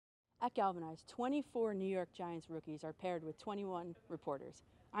At Galvanize, 24 New York Giants rookies are paired with 21 reporters.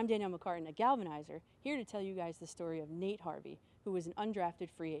 I'm Danielle McCartan, a Galvanizer, here to tell you guys the story of Nate Harvey, who was an undrafted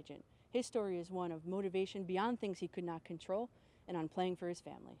free agent. His story is one of motivation beyond things he could not control and on playing for his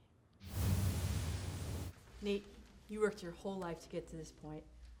family. Nate, you worked your whole life to get to this point.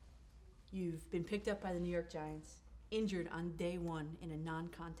 You've been picked up by the New York Giants, injured on day one in a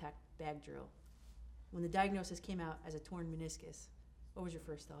non-contact bag drill. When the diagnosis came out as a torn meniscus, what was your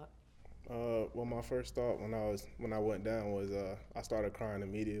first thought? Well, my first thought when I went down was I started crying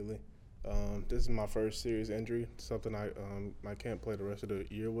immediately. This is my first serious injury, something I can't play the rest of the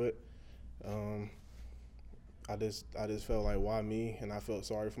year with. I just felt like, why me? And I felt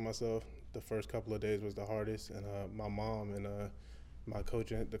sorry for myself. The first couple of days was the hardest, and my mom and the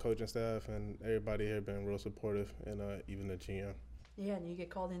coaching staff and everybody here been real supportive, and even the GM. Yeah, and you get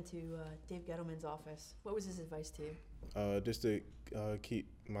called into Dave Gettleman's office. What was his advice to you? Just to keep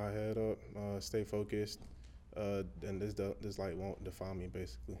my head up, stay focused, and this light won't define me,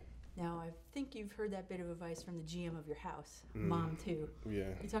 basically. Now, I think you've heard that bit of advice from the GM of your house, Mom, too. Yeah.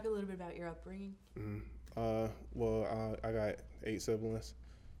 Can you talk a little bit about your upbringing? Well, I got 8 siblings,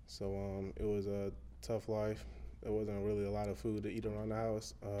 so it was a tough life. There wasn't really a lot of food to eat around the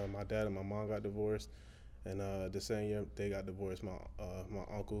house. My dad and my mom got divorced, and the same year they got divorced, my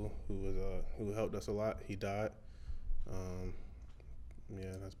uncle, who helped us a lot, he died.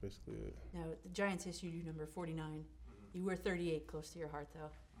 Yeah, that's basically it. Now, the Giants issued you number 49. You wear 38 close to your heart, though.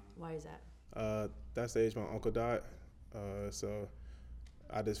 Why is that? That's the age my uncle died, so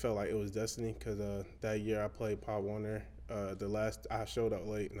I just felt like it was destiny because that year I played Pop Warner. I showed up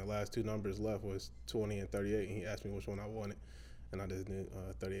late, and the last 2 numbers left was 20 and 38, and he asked me which one I wanted, and I just knew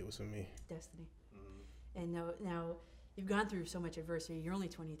 38 was for me. Destiny. And now you've gone through so much adversity. You're only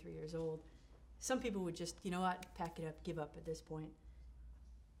 23 years old. Some people would just, you know what, pack it up, give up at this point.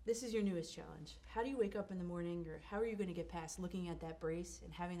 This is your newest challenge. How do you wake up in the morning, or how are you going to get past looking at that brace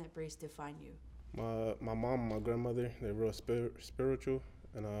and having that brace define you? My mom and my grandmother, they're real spiritual,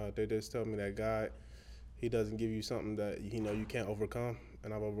 and they just tell me that God, he doesn't give you something that you can't overcome.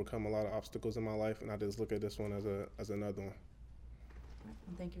 And I've overcome a lot of obstacles in my life, and I just look at this one as another one.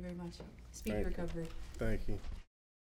 Well, thank you very much. Speedy recovery. Thank you.